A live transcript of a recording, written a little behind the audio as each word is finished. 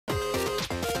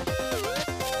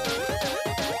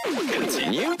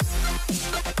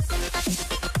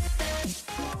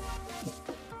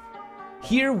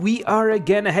here we are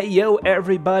again. Hey yo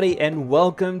everybody, and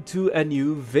welcome to a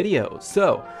new video.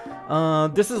 So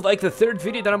this is like the third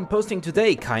video that I'm posting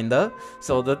today, kinda.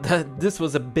 So this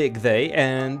was a big day,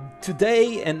 and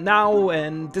today and now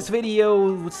and this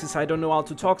video, since I don't know how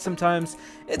to talk sometimes,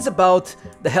 it's about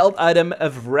the health item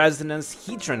of Resonance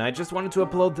Heatran. I just wanted to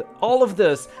upload all of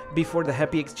this before the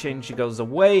happy exchange goes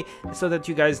away, so that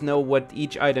you guys know what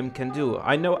each item can do.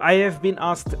 I know I have been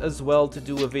asked as well to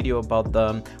do a video about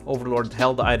the Overlord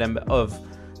held item of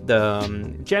the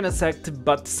Genesect,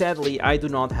 but sadly I do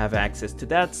not have access to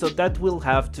that, so that will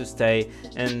have to stay,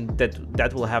 and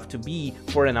that will have to be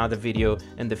for another video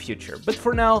in the future. But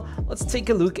for now, let's take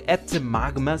a look at the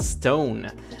Magma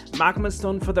Stone. Magma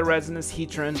Stone for the Resonance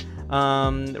Heatran.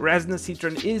 Resonance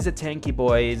Heatran is a tanky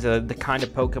boy, is the kind of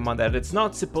Pokemon that it's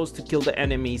not supposed to kill the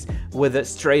enemies with a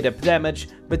straight up damage,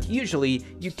 but usually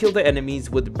you kill the enemies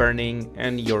with burning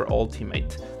and your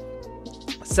ultimate.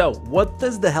 So, what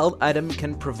does the health item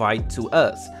can provide to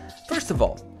us? First of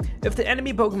all, if the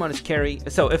enemy Pokemon is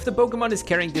if the Pokemon is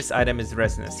carrying this item is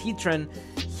Resonance Heatran,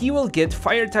 he will get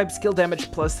fire type skill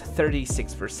damage plus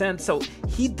 36%. So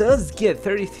he does get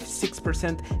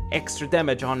 36% extra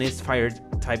damage on his fire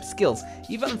type skills,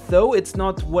 even though it's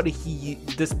not what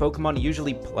this Pokemon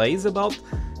usually plays about.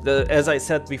 As I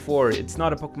said before, it's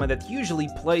not a Pokemon that usually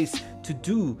plays to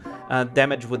do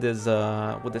damage with his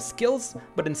skills,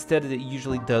 but instead it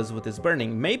usually does with his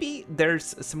burning. Maybe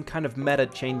there's some kind of meta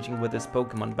changing with this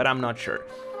Pokemon, but I'm not sure.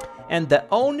 And the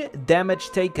own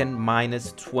damage taken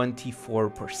minus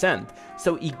 24%,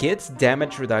 so he gets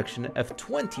damage reduction of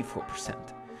 24%.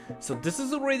 So this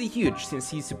is already huge,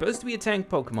 since he's supposed to be a tank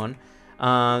Pokemon,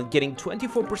 getting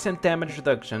 24% damage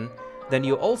reduction. Then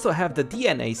you also have the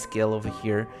DNA skill over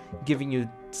here, giving you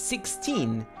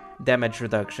 16 damage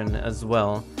reduction as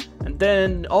well. And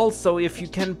then also, if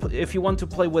you want to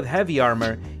play with heavy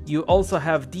armor, you also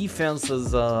have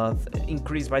defenses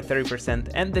increased by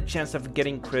 30% and the chance of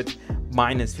getting crit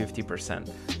minus 50%.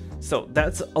 So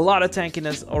that's a lot of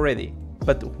tankiness already.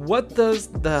 But what does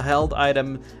the held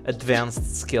item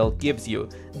advanced skill gives you?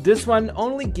 This one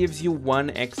only gives you one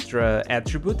extra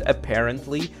attribute,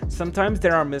 apparently. Sometimes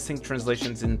there are missing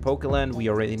translations in Pokeland, we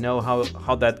already know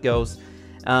how that goes.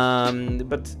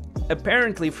 But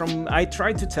apparently I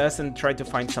tried to test and tried to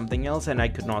find something else and I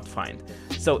could not find.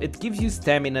 So it gives you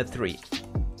Stamina 3.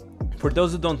 For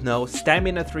those who don't know,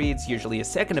 Stamina 3 is usually a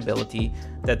second ability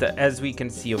that, as we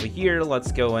can see over here,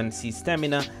 let's go and see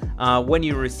Stamina. When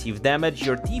you receive damage,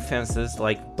 your defenses,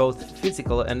 like both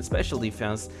physical and special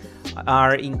defense,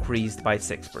 are increased by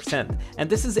 6%. And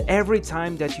this is every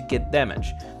time that you get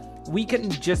damage. We can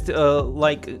just,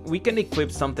 we can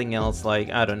equip something else,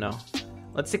 like, I don't know.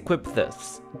 Let's equip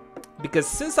this. Because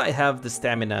since I have the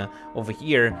Stamina over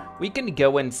here, we can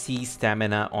go and see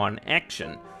Stamina on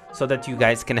action, so that you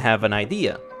guys can have an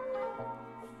idea.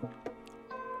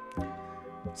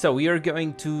 So we are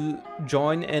going to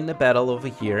join in a battle over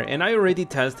here, and I already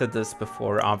tested this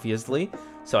before, obviously.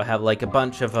 So I have like a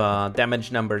bunch of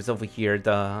damage numbers over here,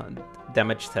 the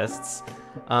damage tests.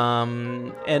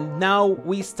 And now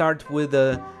we start with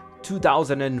a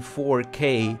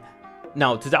 2004K.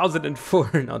 No,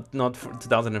 2004, not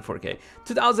 2004K.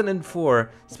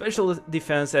 2004 special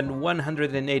defense and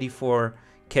 184K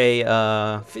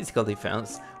physical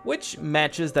defense, which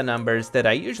matches the numbers that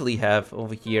I usually have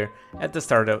over here at the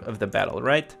start of the battle,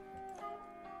 right?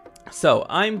 So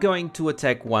I'm going to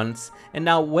attack once, and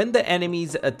now when the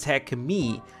enemies attack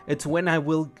me, it's when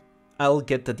I'll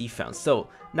get the defense. So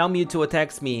now Mewtwo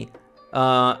attacks me,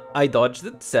 I dodged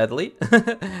it, sadly.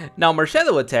 Now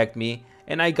Marshadow attacked me,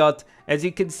 and I got, as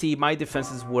you can see, my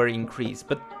defenses were increased,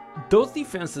 but those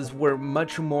defenses were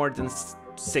much more than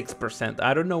 6%.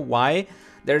 I don't know why.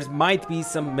 There might be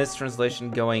some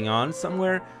mistranslation going on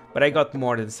somewhere, but I got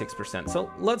more than 6%. So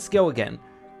let's go again.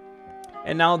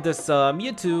 And now this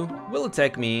Mewtwo will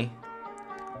attack me.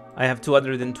 I have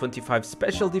 225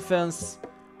 special defense.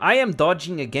 I am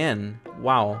dodging again.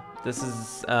 Wow, this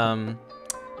is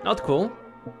not cool.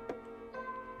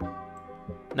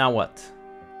 Now what?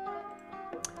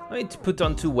 Let me put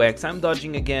on 2 wax. I'm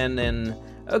dodging again, and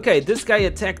okay, this guy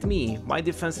attacked me. My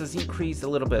defenses increased a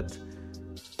little bit.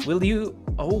 Will you?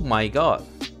 Oh my god.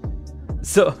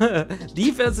 So,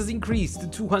 defense is increased to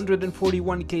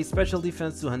 241k special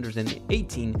defense,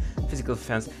 218 physical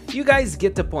defense. You guys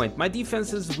get the point. My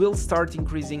defenses will start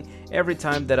increasing every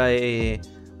time that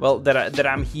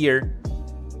I'm here.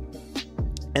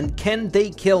 And can they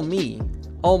kill me?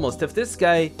 Almost. If this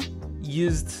guy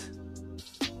used...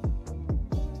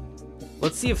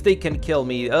 Let's see if they can kill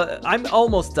me. I'm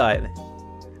almost died.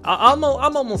 I'm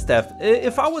almost dead.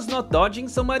 If I was not dodging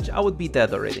so much, I would be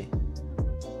dead already.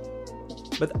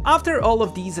 But after all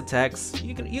of these attacks,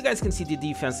 you guys can see the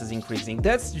defense is increasing.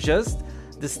 That's just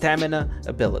the stamina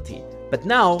ability. But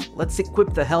now, let's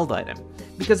equip the held item.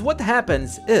 Because what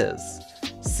happens is,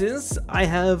 since I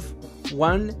have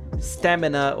 1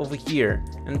 stamina over here,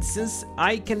 and since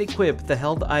I can equip the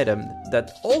held item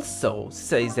that also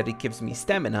says that it gives me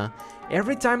stamina,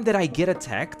 every time that I get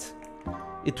attacked,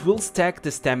 it will stack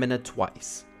the stamina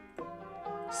twice.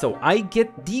 So I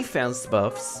get defense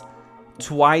buffs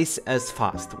twice as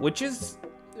fast, which is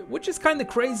kind of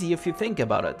crazy if you think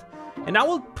about it. And I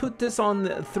will put this on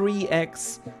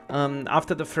 3x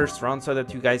after the first round so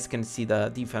that you guys can see the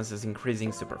defense is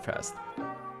increasing super fast.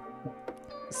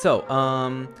 So,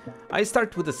 I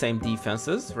start with the same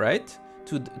defenses, right?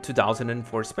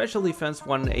 2004 special defense,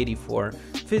 184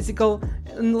 physical,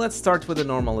 and let's start with a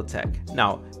normal attack.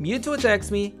 Now, Mewtwo attacks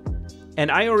me, and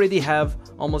I already have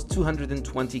almost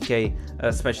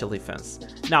 220k special defense.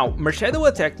 Now, Marshadow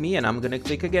attacked me, and I'm gonna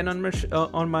click again on my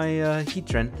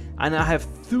Heatran, and I have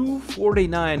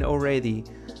 249 already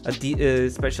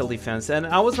special defense. And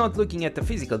I was not looking at the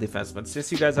physical defense, but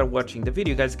since you guys are watching the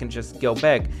video, you guys can just go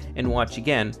back and watch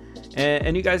again,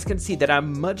 and you guys can see that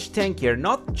I'm much tankier,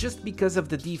 not just because of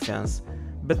the defense,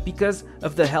 but because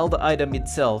of the held item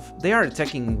itself. They are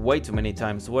attacking way too many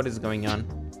times. What is going on?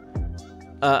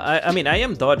 I mean, I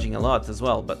am dodging a lot as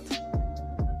well, but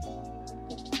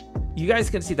you guys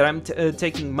can see that I'm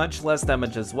taking much less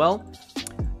damage as well.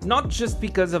 Not just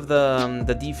because of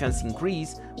the defense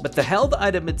increase, but the held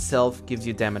item itself gives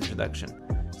you damage reduction.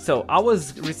 So I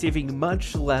was receiving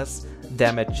much less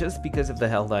damage just because of the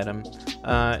held item.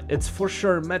 It's for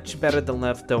sure much better than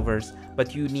leftovers,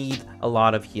 but you need a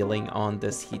lot of healing on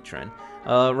this Heatran.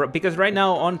 Because right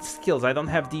now on skills I don't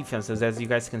have defenses, as you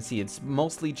guys can see. It's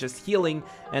mostly just healing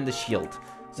and the shield,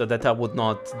 so that I would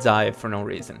not die for no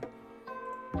reason.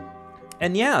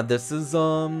 And yeah, this is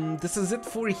it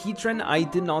for Heatran. I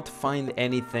did not find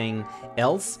anything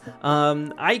else.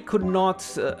 I could not.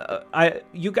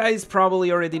 You guys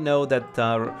probably already know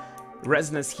that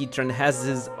Resonance Heatran has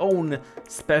his own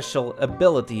special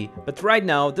ability, but right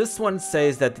now this one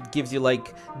says that it gives you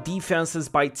like defenses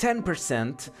by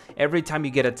 10% every time you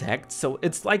get attacked. So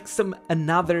it's like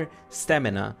another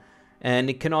stamina, and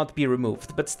it cannot be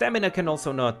removed. But stamina can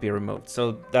also not be removed,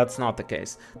 so that's not the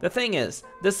case. The thing is,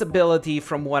 this ability,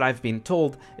 from what I've been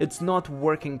told, it's not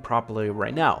working properly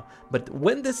right now. But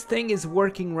when this thing is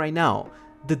working right now,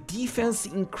 the defense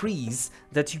increase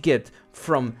that you get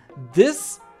from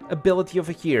this ability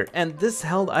over here and this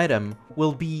held item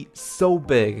will be so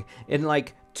big. In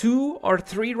like 2 or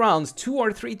 3 rounds, 2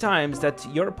 or 3 times that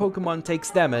your Pokemon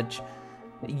takes damage,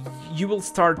 you will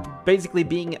start basically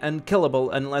being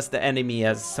unkillable unless the enemy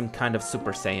has some kind of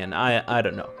Super Saiyan. I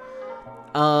don't know.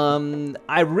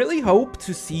 I really hope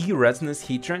to see Resonance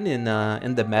Heatran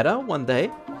in the meta one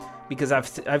day, because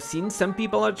I've seen some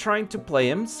people are trying to play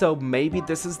him, so maybe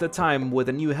this is the time with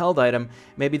a new held item.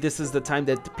 Maybe this is the time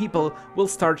that people will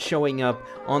start showing up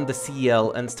on the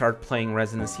CL and start playing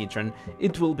Resonance Heatran.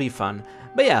 It will be fun.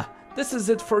 But yeah, this is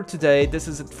it for today. This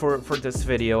is it for this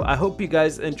video. I hope you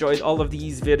guys enjoyed all of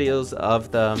these videos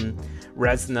of the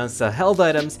Resonance held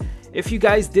items. If you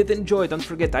guys did enjoy, don't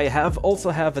forget I also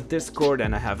have a Discord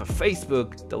and I have a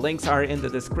Facebook. The links are in the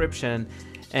description.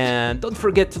 And don't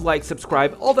forget to like,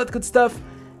 subscribe, all that good stuff.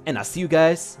 And I'll see you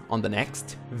guys on the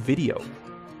next video.